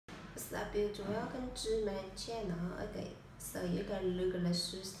What's up YouTube? Welcome to my channel. Okay, so you can look at the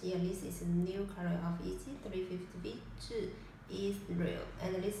shoes here. This is a new color of Yeezy 350V2 Yeezreel,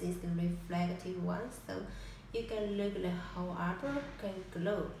 and this is the reflective one. So you can look at the whole upper can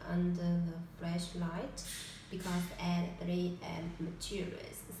glow under the flashlight because add 3M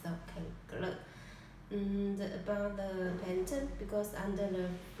materials so can glow. And about the pattern, because under the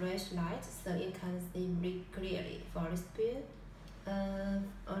flashlight, so you can see really clearly for this pair.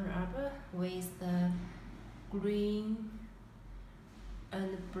 On rubber with the green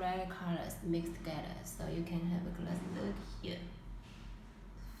and black colors mixed together, so you can have a close look here.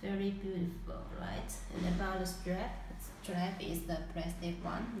 Very beautiful, right? And about the strap is the plastic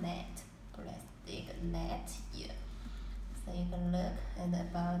one, plastic net here. So you can look. And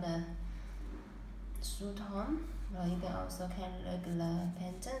about the shoe tone, well, you can also look the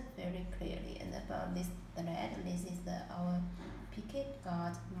pattern very clearly. And about this thread, this is our picket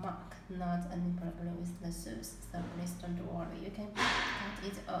guard mark, not any problem with the shoes, so please don't worry, you can cut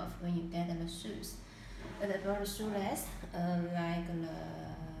it off when you get the shoes. And about the shoelace, like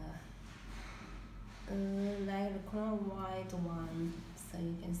the chrome white one, so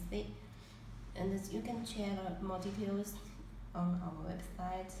you can see. And you can check more details on our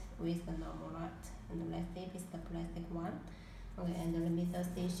website with the normal light. And the last tip is the plastic one. Okay, and the middle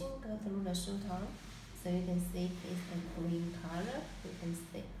station, go through the shoe tone. So you can see it's the green color, you can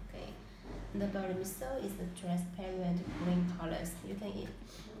see, okay. And the bottom midsole is the transparent green colors. You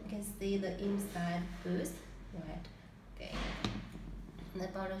can see the inside boost, right? Okay. And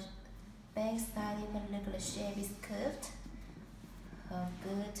about the back side, you can look at the shape is curved.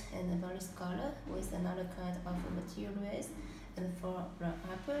 Good. And about this color with another kind of materials. And for the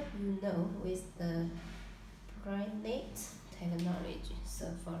upper, you know, with the granite technology. So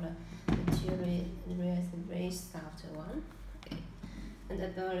for the material is a very soft one. Okay. And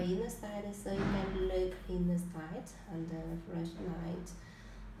about the inner side, so you can look inside under flashlight.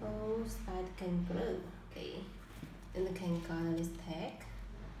 Whole side can glow. Okay. And you can color this tag.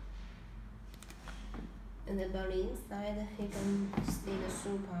 And about the inside, you can see the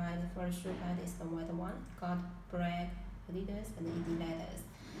shoe pad. For the shoe pad is the white one, got black leaders and ED letters.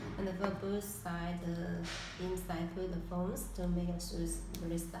 And for both sides, inside put the foams to make the shoes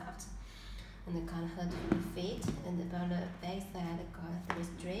really soft and they can't hurt your feet. And about the back side, got 3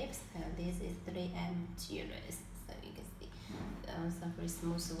 strips. This is 3M materials, so you can see also very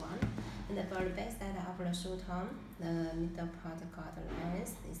smooth one. And about the back side of the shoe tone, the middle part got the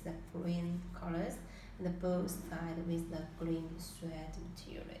lines is the green colors, and the both sides with the green thread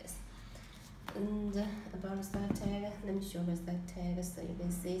materials. And about the side tag, let me show the side tag, so you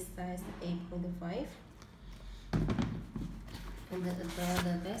can see size 8.5. And about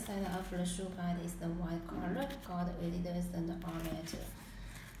the back side of the shoe pad is the white color, got Adidas and R letter.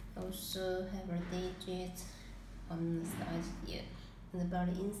 Also have a digit on the side here. And about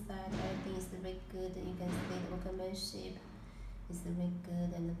the inside, everything is very good. You can see the workmanship is very good,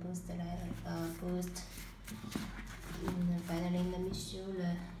 and the boost boost. And finally, let me show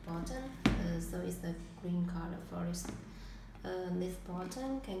the bottom. So it's the green color for this. This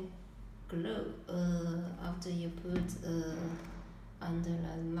bottom can glow after you put under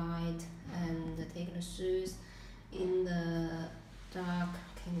the light and take the shoes in the dark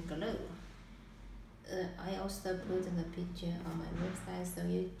can glow. I also put the picture on my website, so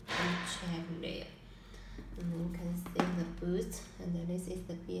you can check there. And you can see the boost, and this is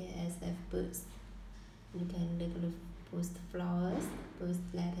the BASF boost. You can look at the boost flowers, boost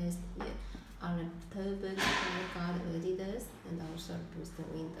letters here. On the toe boost, you got Adidas and also boost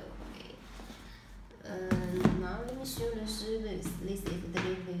window. Okay. Now let me show the shoe boost. This is the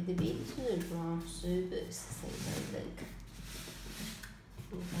 350V2 from shoe boost. So you can look.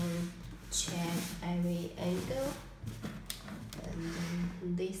 You can check every angle.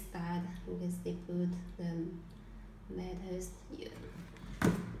 And this side, you can see put the letters here. The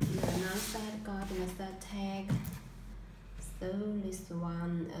other side got the side tag. So this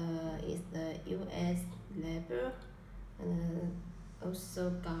one is the US label, and also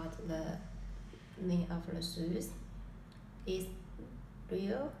got the name of the shoes. It's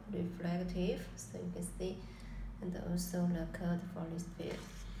real, reflective, so you can see, and also the code for this pair.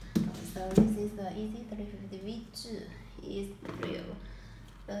 So this is the Yeezy 350V2 Yeezreel.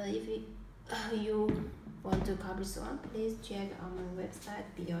 If you want to copy this one, please check on my website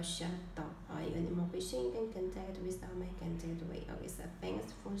wechat.io. Any more questions, you can contact with my contact way. Okay, so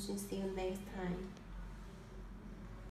thanks for watching. See you next time.